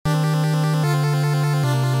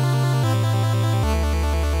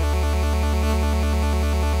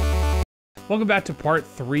Welcome back to part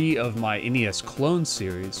 3 of my NES Clones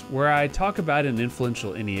series, where I talk about an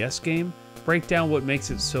influential NES game, break down what makes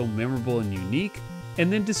it so memorable and unique,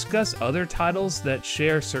 and then discuss other titles that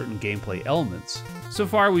share certain gameplay elements. So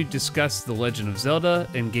far we've discussed The Legend of Zelda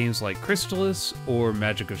and games like Crystallis or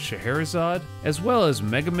Magic of Scheherazade, as well as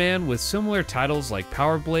Mega Man with similar titles like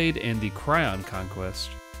Power Blade and the Cryon Conquest.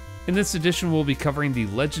 In this edition we'll be covering the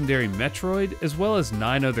legendary Metroid, as well as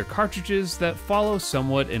 9 other cartridges that follow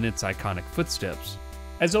somewhat in its iconic footsteps.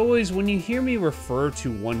 As always, when you hear me refer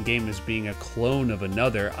to one game as being a clone of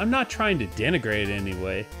another, I'm not trying to denigrate it in any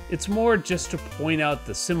way. It's more just to point out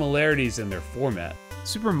the similarities in their format.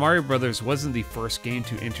 Super Mario Bros. Wasn't the first game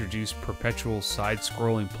to introduce perpetual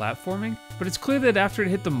side-scrolling platforming, but it's clear that after it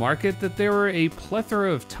hit the market that there were a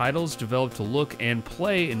plethora of titles developed to look and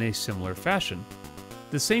play in a similar fashion.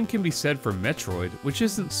 The same can be said for Metroid, which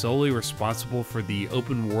isn't solely responsible for the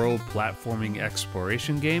open-world platforming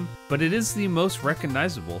exploration game, but it is the most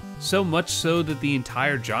recognizable, so much so that the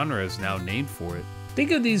entire genre is now named for it.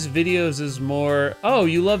 Think of these videos as more, oh,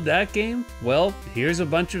 you love that game? Well, here's a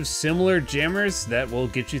bunch of similar jammers that will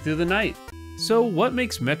get you through the night. So what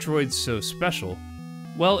makes Metroid so special?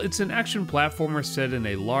 Well, it's an action platformer set in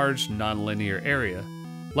a large, non-linear area.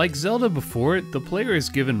 Like Zelda before it, the player is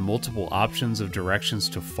given multiple options of directions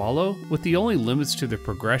to follow, with the only limits to the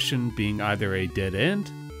progression being either a dead end,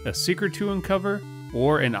 a secret to uncover,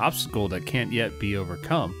 or an obstacle that can't yet be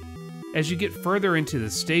overcome. As you get further into the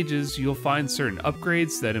stages, you'll find certain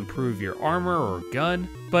upgrades that improve your armor or gun,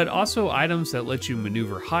 but also items that let you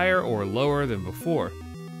maneuver higher or lower than before.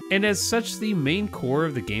 And as such, the main core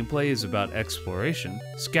of the gameplay is about exploration,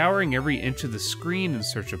 scouring every inch of the screen in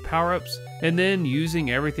search of power-ups, and then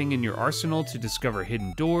using everything in your arsenal to discover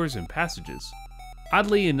hidden doors and passages.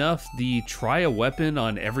 Oddly enough, the try a weapon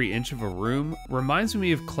on every inch of a room reminds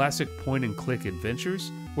me of classic point-and-click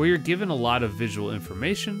adventures, where you're given a lot of visual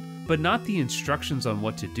information, but not the instructions on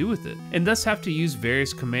what to do with it, and thus have to use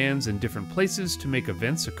various commands in different places to make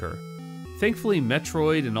events occur. Thankfully,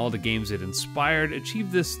 Metroid and all the games it inspired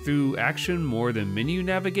achieved this through action more than menu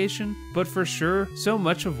navigation, but for sure, so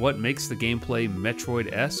much of what makes the gameplay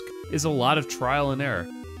Metroid-esque is a lot of trial and error.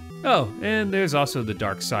 Oh, and there's also the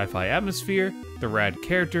dark sci-fi atmosphere, the rad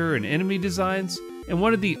character and enemy designs, and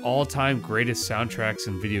one of the all-time greatest soundtracks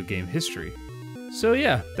in video game history. So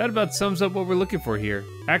yeah, that about sums up what we're looking for here.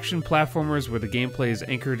 Action platformers where the gameplay is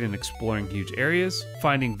anchored in exploring huge areas,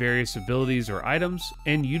 finding various abilities or items,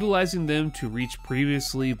 and utilizing them to reach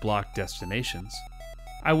previously blocked destinations.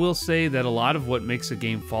 I will say that a lot of what makes a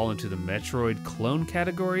game fall into the Metroid clone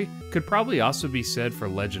category could probably also be said for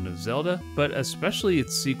Legend of Zelda, but especially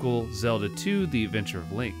its sequel, Zelda II: The Adventure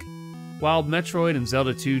of Link. While Metroid and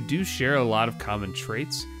Zelda 2 do share a lot of common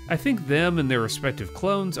traits, I think them and their respective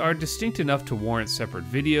clones are distinct enough to warrant separate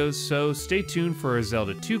videos, so stay tuned for a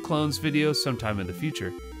Zelda 2 clones video sometime in the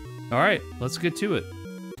future. Alright, let's get to it.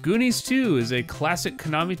 Goonies II is a classic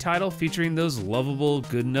Konami title featuring those lovable,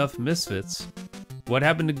 good-enough misfits. What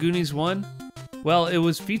happened to Goonies 1? Well, it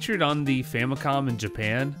was featured on the Famicom in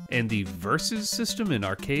Japan and the Versus system in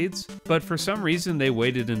arcades, but for some reason they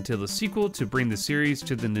waited until the sequel to bring the series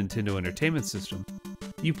to the Nintendo Entertainment System.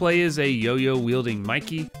 You play as a yo-yo wielding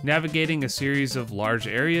Mikey, navigating a series of large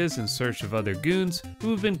areas in search of other goons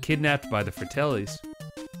who have been kidnapped by the Fratellis.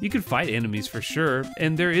 You can fight enemies for sure,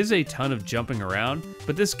 and there is a ton of jumping around,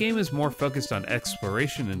 but this game is more focused on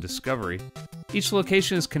exploration and discovery. Each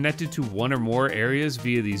location is connected to one or more areas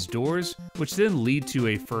via these doors, which then lead to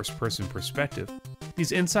a first-person perspective.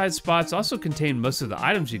 These inside spots also contain most of the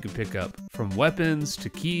items you can pick up, from weapons to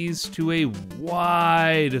keys to a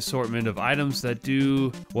wide assortment of items that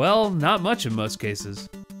do, well, not much in most cases.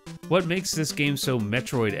 What makes this game so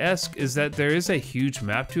Metroid-esque is that there is a huge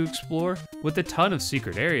map to explore with a ton of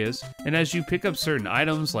secret areas, and as you pick up certain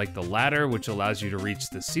items like the ladder, which allows you to reach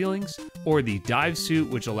the ceilings, or the dive suit,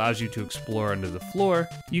 which allows you to explore under the floor,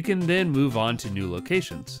 you can then move on to new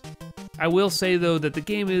locations. I will say though that the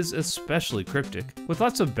game is especially cryptic, with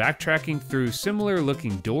lots of backtracking through similar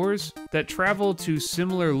looking doors that travel to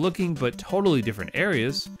similar looking but totally different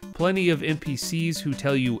areas, plenty of NPCs who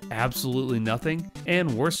tell you absolutely nothing,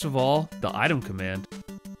 and worst of all, the item command.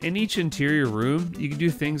 In each interior room, you can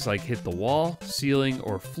do things like hit the wall, ceiling,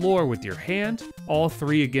 or floor with your hand, all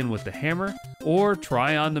three again with the hammer, or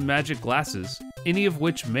try on the magic glasses, any of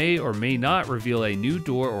which may or may not reveal a new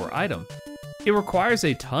door or item. It requires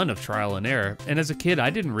a ton of trial and error, and as a kid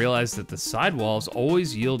I didn't realize that the side walls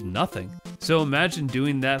always yield nothing. So imagine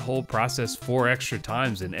doing that whole process 4 extra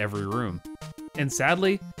times in every room. And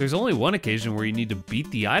sadly, there's only one occasion where you need to beat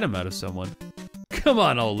the item out of someone. Come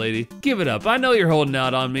on, old lady, give it up, I know you're holding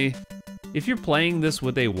out on me. If you're playing this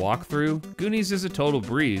with a walkthrough, Goonies is a total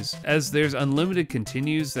breeze, as there's unlimited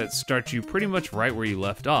continues that start you pretty much right where you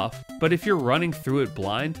left off, but if you're running through it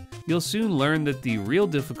blind, you'll soon learn that the real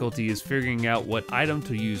difficulty is figuring out what item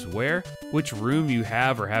to use where, which room you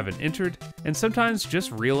have or haven't entered, and sometimes just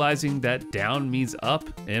realizing that down means up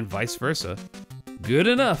and vice versa. Good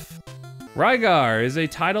enough! Rygar is a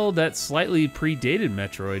title that slightly predated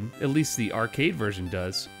Metroid, at least the arcade version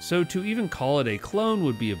does, so to even call it a clone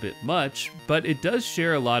would be a bit much, but it does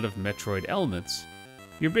share a lot of Metroid elements.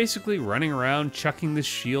 You're basically running around chucking this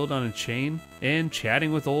shield on a chain and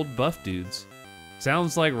chatting with old buff dudes.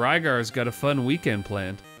 Sounds like Rygar's got a fun weekend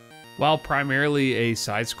planned. While primarily a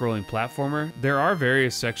side-scrolling platformer, there are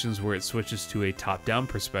various sections where it switches to a top-down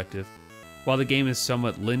perspective. While the game is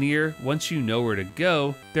somewhat linear, once you know where to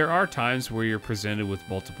go, there are times where you're presented with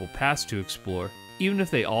multiple paths to explore, even if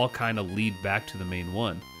they all kind of lead back to the main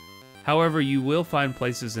one. However, you will find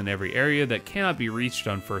places in every area that cannot be reached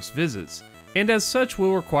on first visits, and as such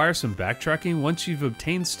will require some backtracking once you've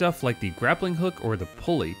obtained stuff like the grappling hook or the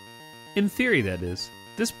pulley. In theory, that is.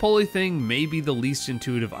 This pulley thing may be the least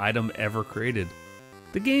intuitive item ever created.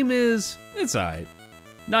 The game it's alright.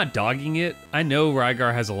 Not dogging it, I know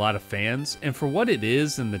Rygar has a lot of fans, and for what it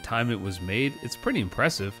is and the time it was made, it's pretty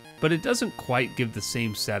impressive, but it doesn't quite give the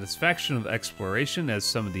same satisfaction of exploration as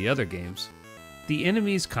some of the other games. The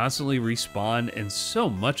enemies constantly respawn, and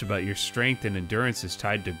so much about your strength and endurance is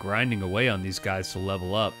tied to grinding away on these guys to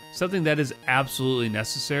level up, something that is absolutely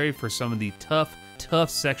necessary for some of the tough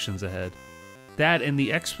sections ahead. That and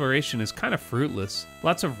the exploration is kind of fruitless,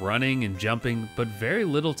 lots of running and jumping, but very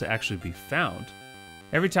little to actually be found.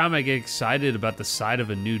 Every time I get excited about the sight of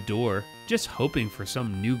a new door, just hoping for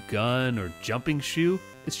some new gun or jumping shoe,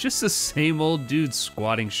 it's just the same old dude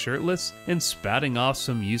squatting shirtless and spouting off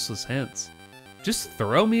some useless hints. Just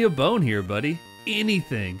throw me a bone here, buddy.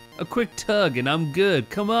 Anything. A quick tug and I'm good,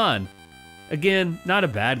 come on. Again, not a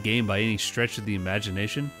bad game by any stretch of the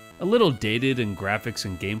imagination. A little dated in graphics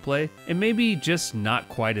and gameplay, and maybe just not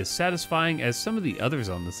quite as satisfying as some of the others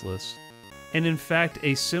on this list. And in fact,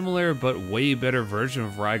 a similar but way better version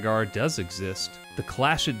of Rygar does exist, the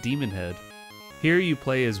Clash at Demonhead. Here you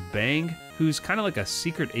play as Bang, who's kind of like a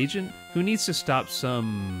secret agent who needs to stop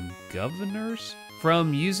some governors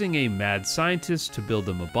from using a mad scientist to build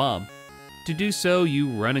them a bomb. To do so, you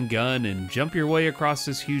run and gun and jump your way across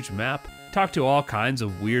this huge map, talk to all kinds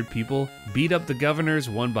of weird people, beat up the governors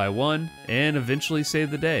one by one, and eventually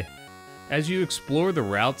save the day. As you explore the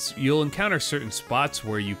routes, you'll encounter certain spots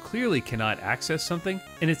where you clearly cannot access something,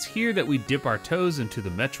 and it's here that we dip our toes into the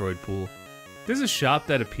Metroid pool. There's a shop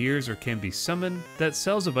that appears or can be summoned that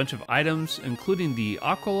sells a bunch of items, including the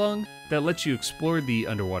Aqualung that lets you explore the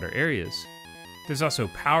underwater areas. There's also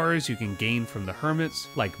powers you can gain from the hermits,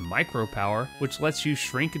 like Micro Power, which lets you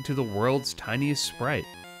shrink into the world's tiniest sprite.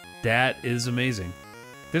 That is amazing.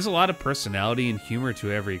 There's a lot of personality and humor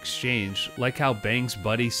to every exchange, like how Bang's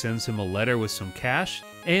buddy sends him a letter with some cash,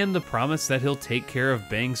 and the promise that he'll take care of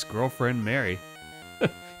Bang's girlfriend Mary.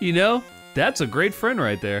 You know, that's a great friend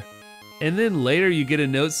right there. And then later you get a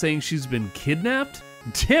note saying she's been kidnapped?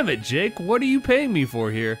 Damn it, Jake, what are you paying me for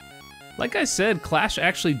here? Like I said, Clash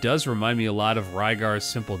actually does remind me a lot of Rygar's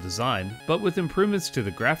simple design, but with improvements to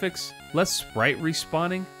the graphics, less sprite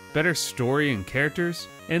respawning, better story and characters,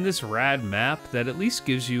 and this rad map that at least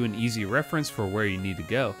gives you an easy reference for where you need to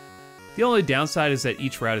go. The only downside is that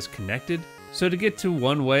each route is connected, so to get to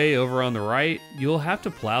one way over on the right, you'll have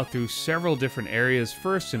to plow through several different areas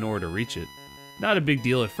first in order to reach it. Not a big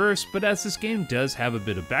deal at first, but as this game does have a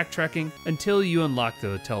bit of backtracking until you unlock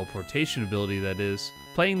the teleportation ability that is,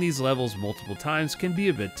 playing these levels multiple times can be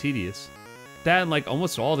a bit tedious. That and like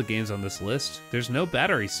almost all the games on this list, there's no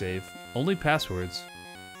battery save, only passwords.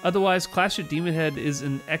 Otherwise, Clash at Demonhead is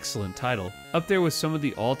an excellent title, up there with some of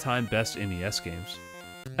the all-time best NES games.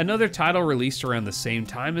 Another title released around the same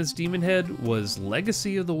time as Demonhead was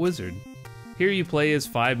Legacy of the Wizard. Here you play as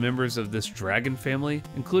 5 members of this dragon family,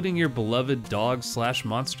 including your beloved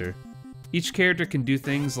dog/monster. Each character can do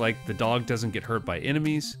things like the dog doesn't get hurt by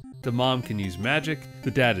enemies, the mom can use magic, the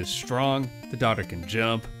dad is strong, the daughter can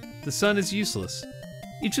jump, the son is useless.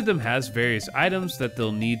 Each of them has various items that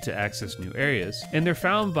they'll need to access new areas, and they're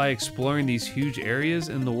found by exploring these huge areas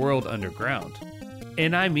in the world underground.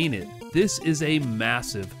 And I mean it, this is a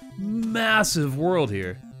massive, massive world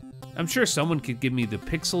here. I'm sure someone could give me the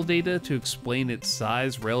pixel data to explain its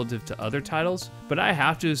size relative to other titles, but I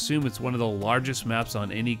have to assume it's one of the largest maps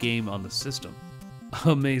on any game on the system.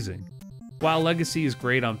 Amazing. While Legacy is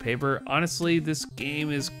great on paper, honestly, this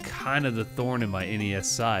game is kind of the thorn in my NES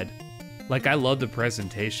side. Like, I love the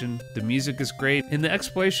presentation, the music is great, and the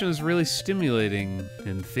exploration is really stimulating,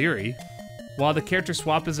 in theory. While the character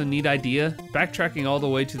swap is a neat idea, backtracking all the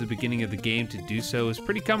way to the beginning of the game to do so is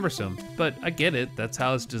pretty cumbersome, but I get it, that's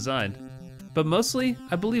how it's designed. But mostly,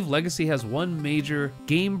 I believe Legacy has one major,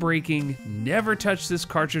 game-breaking, never touch this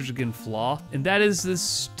cartridge again flaw, and that is this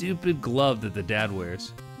stupid glove that the dad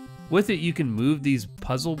wears. With it, you can move these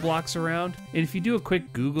puzzle blocks around, and if you do a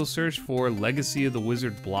quick Google search for Legacy of the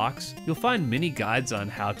Wizard blocks, you'll find many guides on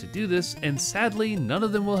how to do this, and sadly, none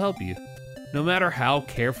of them will help you. No matter how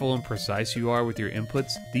careful and precise you are with your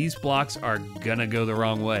inputs, these blocks are gonna go the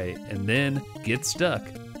wrong way, and then get stuck.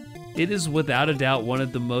 It is without a doubt one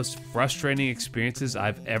of the most frustrating experiences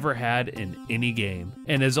I've ever had in any game.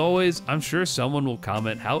 And as always, I'm sure someone will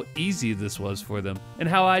comment how easy this was for them, and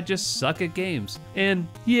how I just suck at games. And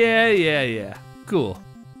yeah, cool.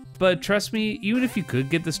 But trust me, even if you could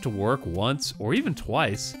get this to work once or even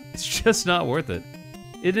twice, it's just not worth it.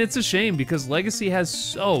 And it's a shame because Legacy has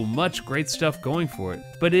so much great stuff going for it,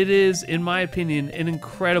 but it is, in my opinion, an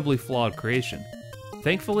incredibly flawed creation.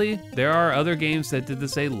 Thankfully, there are other games that did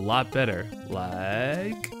this a lot better,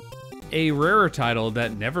 like a rarer title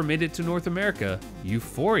that never made it to North America,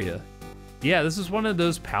 Ufouria. Yeah, this is one of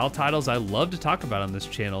those PAL titles I love to talk about on this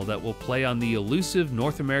channel that will play on the elusive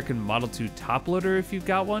North American Model 2 top loader if you've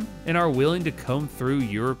got one, and are willing to comb through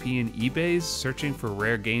European eBays searching for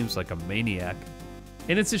rare games like a maniac.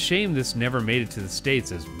 And it's a shame this never made it to the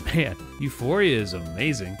States as, man, Ufouria is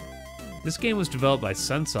amazing. This game was developed by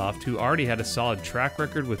Sunsoft, who already had a solid track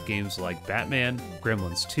record with games like Batman,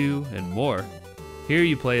 Gremlins 2, and more. Here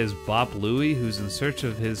you play as Bop Louie, who's in search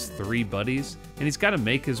of his 3 buddies, and he's got to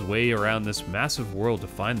make his way around this massive world to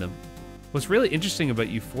find them. What's really interesting about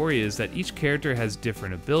Ufouria is that each character has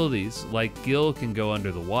different abilities, like Gil can go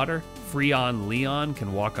under the water, Freon Leon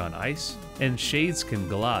can walk on ice, and Shades can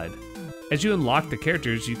glide. As you unlock the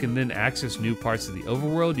characters, you can then access new parts of the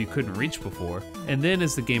overworld you couldn't reach before, and then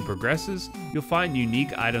as the game progresses, you'll find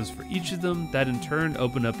unique items for each of them that in turn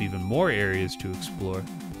open up even more areas to explore.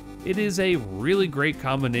 It is a really great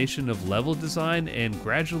combination of level design and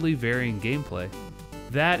gradually varying gameplay.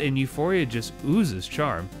 That and Ufouria just oozes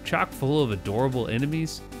charm, chock full of adorable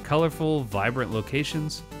enemies, colorful, vibrant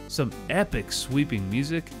locations, some epic sweeping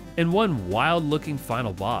music, and one wild-looking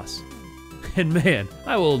final boss. And man,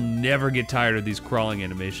 I will never get tired of these crawling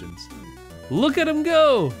animations. Look at him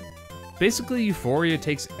go! Basically, Ufouria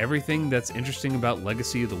takes everything that's interesting about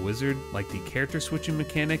Legacy of the Wizard, like the character switching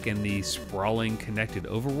mechanic and the sprawling connected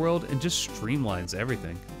overworld, and just streamlines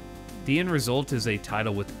everything. The end result is a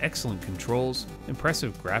title with excellent controls,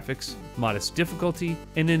 impressive graphics, modest difficulty,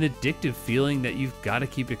 and an addictive feeling that you've got to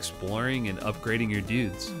keep exploring and upgrading your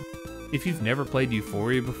dudes. If you've never played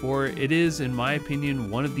Ufouria before, it is, in my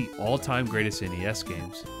opinion, one of the all-time greatest NES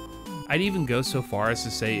games. I'd even go so far as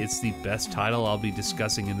to say it's the best title I'll be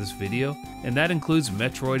discussing in this video, and that includes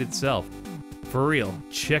Metroid itself. For real,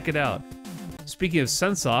 check it out. Speaking of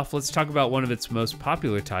Sunsoft, let's talk about one of its most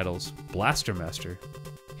popular titles, Blaster Master.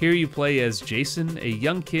 Here you play as Jason, a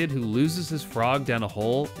young kid who loses his frog down a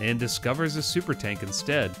hole and discovers a super tank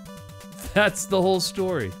instead. That's the whole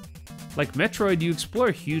story. Like Metroid, you explore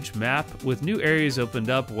a huge map with new areas opened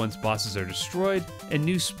up once bosses are destroyed and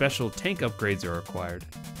new special tank upgrades are acquired.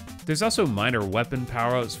 There's also minor weapon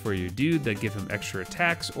power-ups for your dude that give him extra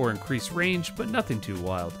attacks or increase range, but nothing too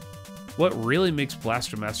wild. What really makes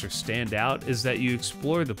Blaster Master stand out is that you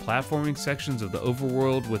explore the platforming sections of the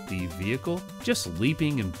overworld with the vehicle, just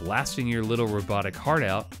leaping and blasting your little robotic heart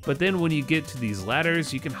out, but then when you get to these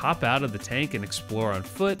ladders, you can hop out of the tank and explore on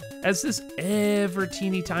foot as this ever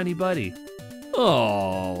teeny tiny buddy.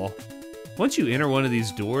 Aww. Once you enter one of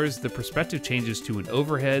these doors, the perspective changes to an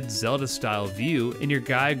overhead Zelda-style view and your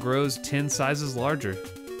guy grows 10 sizes larger.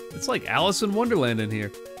 It's like Alice in Wonderland in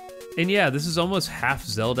here. And yeah, this is almost half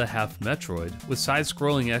Zelda, half Metroid, with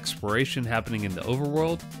side-scrolling exploration happening in the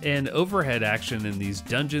overworld, and overhead action in these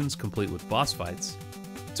dungeons complete with boss fights.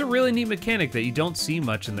 It's a really neat mechanic that you don't see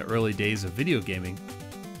much in the early days of video gaming.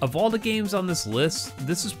 Of all the games on this list,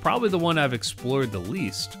 this is probably the one I've explored the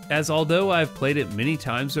least, as although I've played it many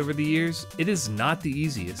times over the years, it is not the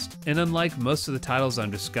easiest, and unlike most of the titles I'm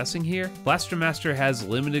discussing here, Blaster Master has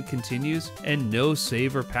limited continues and no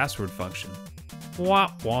save or password function.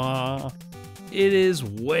 Wah wah. It is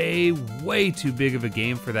way too big of a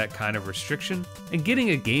game for that kind of restriction, and getting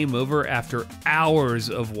a game over after hours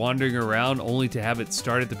of wandering around only to have it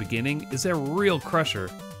start at the beginning is a real crusher.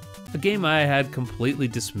 A game I had completely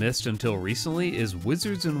dismissed until recently is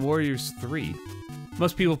Wizards and Warriors 3.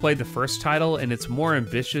 Most people played the first title and its more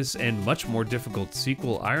ambitious and much more difficult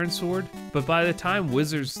sequel Iron Sword, but by the time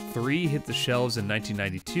Wizards 3 hit the shelves in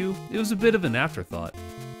 1992, it was a bit of an afterthought.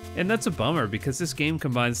 And that's a bummer because this game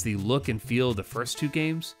combines the look and feel of the first two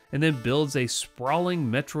games, and then builds a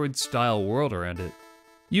sprawling Metroid-style world around it.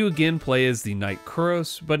 You again play as the Knight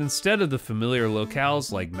Kuros, but instead of the familiar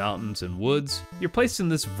locales like mountains and woods, you're placed in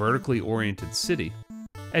this vertically oriented city.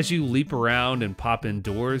 As you leap around and pop in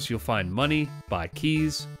doors, you'll find money, buy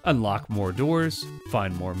keys, unlock more doors,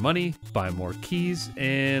 find more money, buy more keys,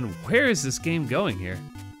 and where is this game going here?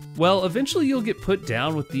 Well, eventually you'll get put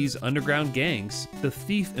down with these underground gangs, the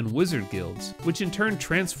Thief and Wizard guilds, which in turn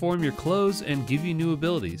transform your clothes and give you new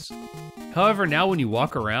abilities. However, now when you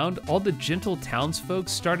walk around, all the gentle townsfolk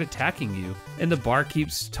start attacking you, and the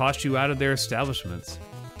barkeeps toss you out of their establishments.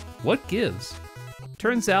 What gives?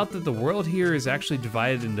 Turns out that the world here is actually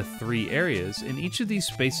divided into 3 areas, and each of these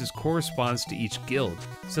spaces corresponds to each guild.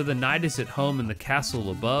 So the knight is at home in the castle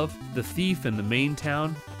above, the thief in the main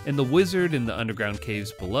town, and the wizard in the underground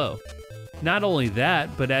caves below. Not only that,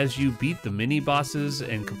 but as you beat the mini-bosses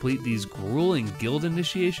and complete these grueling guild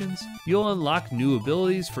initiations, you'll unlock new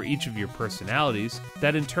abilities for each of your personalities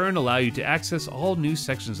that in turn allow you to access all new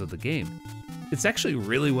sections of the game. It's actually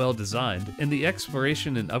really well designed, and the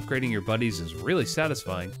exploration and upgrading your buddies is really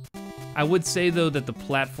satisfying. I would say though that the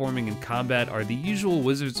platforming and combat are the usual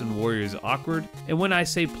Wizards and Warriors awkward, and when I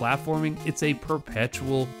say platforming, it's a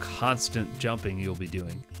perpetual, constant jumping you'll be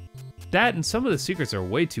doing. That and some of the secrets are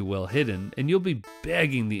way too well hidden, and you'll be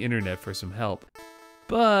begging the internet for some help.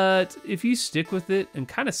 But if you stick with it and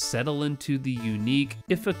kind of settle into the unique,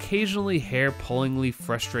 if occasionally hair-pullingly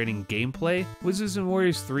frustrating gameplay, Wizards and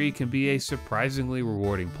Warriors 3 can be a surprisingly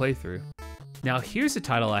rewarding playthrough. Now here's a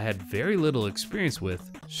title I had very little experience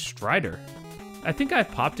with, Strider. I think I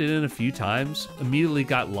popped it in a few times, immediately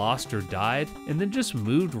got lost or died, and then just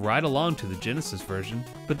moved right along to the Genesis version,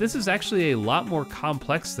 but this is actually a lot more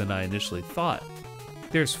complex than I initially thought.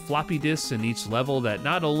 There's floppy disks in each level that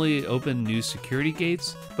not only open new security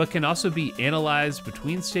gates, but can also be analyzed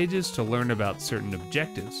between stages to learn about certain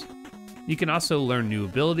objectives. You can also learn new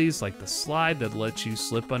abilities like the slide that lets you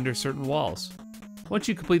slip under certain walls. Once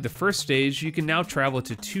you complete the first stage, you can now travel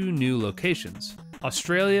to 2 new locations,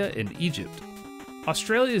 Australia and Egypt.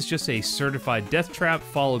 Australia is just a certified death trap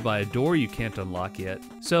followed by a door you can't unlock yet,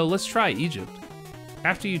 so let's try Egypt.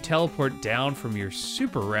 After you teleport down from your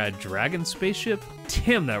super rad dragon spaceship,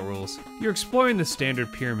 damn that rules, you're exploring the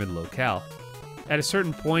standard pyramid locale. At a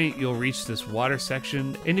certain point, you'll reach this water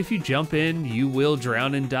section, and if you jump in, you will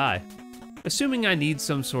drown and die. Assuming I need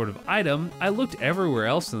some sort of item, I looked everywhere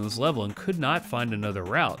else in this level and could not find another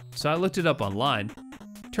route, so I looked it up online.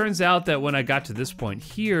 Turns out that when I got to this point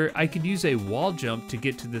here, I could use a wall jump to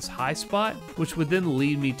get to this high spot, which would then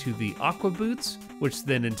lead me to the aqua boots, which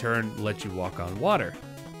then in turn let you walk on water.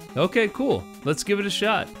 Okay, cool, let's give it a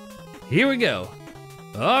shot. Here we go.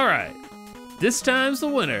 All right, this time's the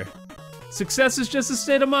winner. Success is just a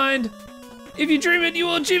state of mind. If you dream it, you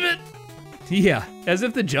will achieve it. Yeah, as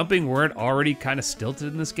if the jumping weren't already kind of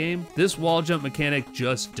stilted in this game, this wall jump mechanic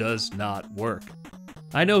just does not work.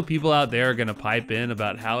 I know people out there are gonna pipe in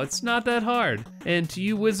about how it's not that hard, and to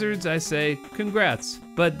you wizards I say, congrats,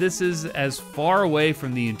 but this is as far away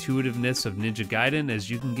from the intuitiveness of Ninja Gaiden as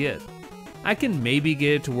you can get. I can maybe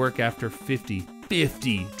get it to work after 50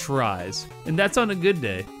 tries, and that's on a good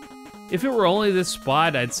day. If it were only this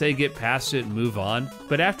spot, I'd say get past it and move on,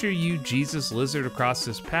 but after you Jesus Lizard across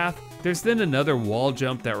this path, there's then another wall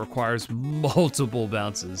jump that requires multiple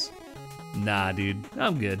bounces. Nah dude,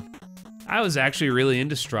 I'm good. I was actually really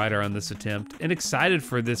into Strider on this attempt, and excited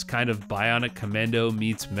for this kind of Bionic Commando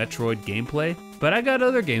meets Metroid gameplay, but I got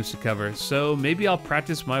other games to cover, so maybe I'll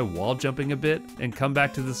practice my wall jumping a bit and come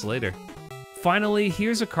back to this later. Finally,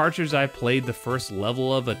 here's a cartridge I played the first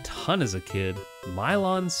level of a ton as a kid,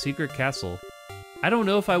 Milon's Secret Castle. I don't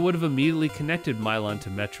know if I would have immediately connected Milon to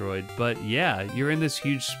Metroid, but yeah, you're in this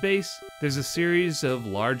huge space, there's a series of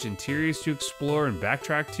large interiors to explore and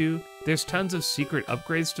backtrack to, there's tons of secret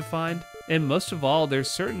upgrades to find, and most of all, there's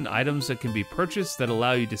certain items that can be purchased that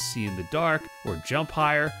allow you to see in the dark, or jump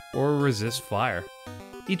higher, or resist fire.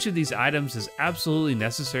 Each of these items is absolutely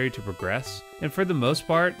necessary to progress, and for the most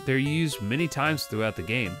part, they're used many times throughout the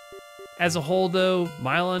game. As a whole though,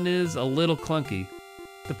 Milon is a little clunky.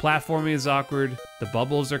 The platforming is awkward, the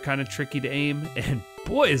bubbles are kind of tricky to aim, and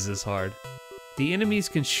boy is this hard. The enemies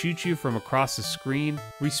can shoot you from across the screen,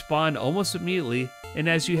 respawn almost immediately, and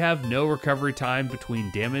as you have no recovery time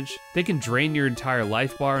between damage, they can drain your entire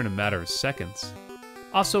life bar in a matter of seconds.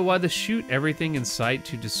 Also, while the shoot everything in sight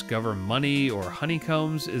to discover money or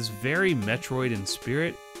honeycombs is very Metroid in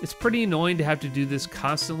spirit, it's pretty annoying to have to do this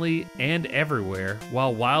constantly and everywhere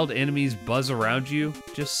while wild enemies buzz around you,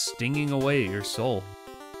 just stinging away at your soul.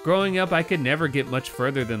 Growing up, I could never get much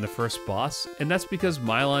further than the first boss, and that's because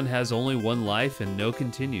Milon has only one life and no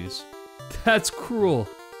continues. That's cruel.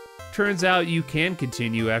 Turns out you can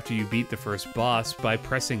continue after you beat the first boss by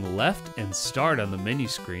pressing left and start on the menu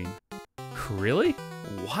screen. Really?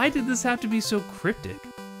 Why did this have to be so cryptic?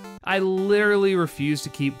 I literally refused to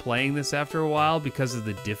keep playing this after a while because of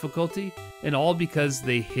the difficulty, and all because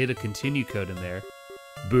they hid a continue code in there.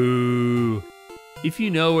 Boo! If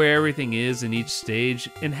you know where everything is in each stage,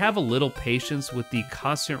 and have a little patience with the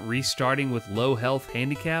constant restarting with low health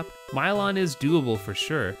handicap, Milon is doable for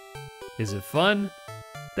sure. Is it fun?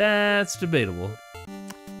 That's debatable.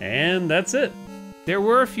 And that's it. There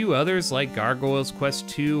were a few others like Gargoyle's Quest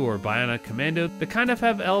 2 or Bionic Commando that kind of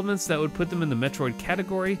have elements that would put them in the Metroid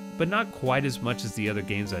category, but not quite as much as the other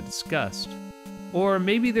games I discussed. Or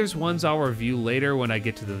maybe there's ones I'll review later when I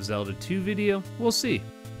get to the Zelda 2 video, we'll see.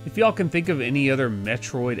 If y'all can think of any other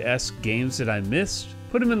Metroid-esque games that I missed,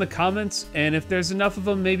 put them in the comments, and if there's enough of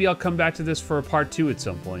them, maybe I'll come back to this for a part 2 at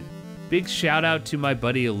some point. Big shout out to my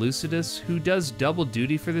buddy Elucidus, who does double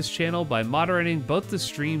duty for this channel by moderating both the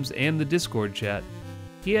streams and the Discord chat.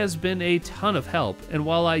 He has been a ton of help, and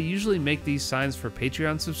while I usually make these signs for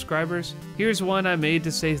Patreon subscribers, here's one I made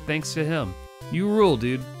to say thanks to him. You rule,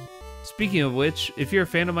 dude. Speaking of which, if you're a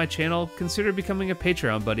fan of my channel, consider becoming a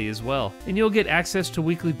Patreon buddy as well, and you'll get access to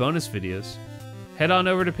weekly bonus videos. Head on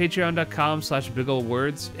over to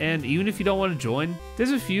patreon.com/bigoldwords, and even if you don't want to join,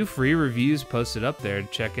 there's a few free reviews posted up there to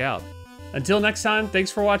check out. Until next time, thanks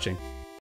for watching.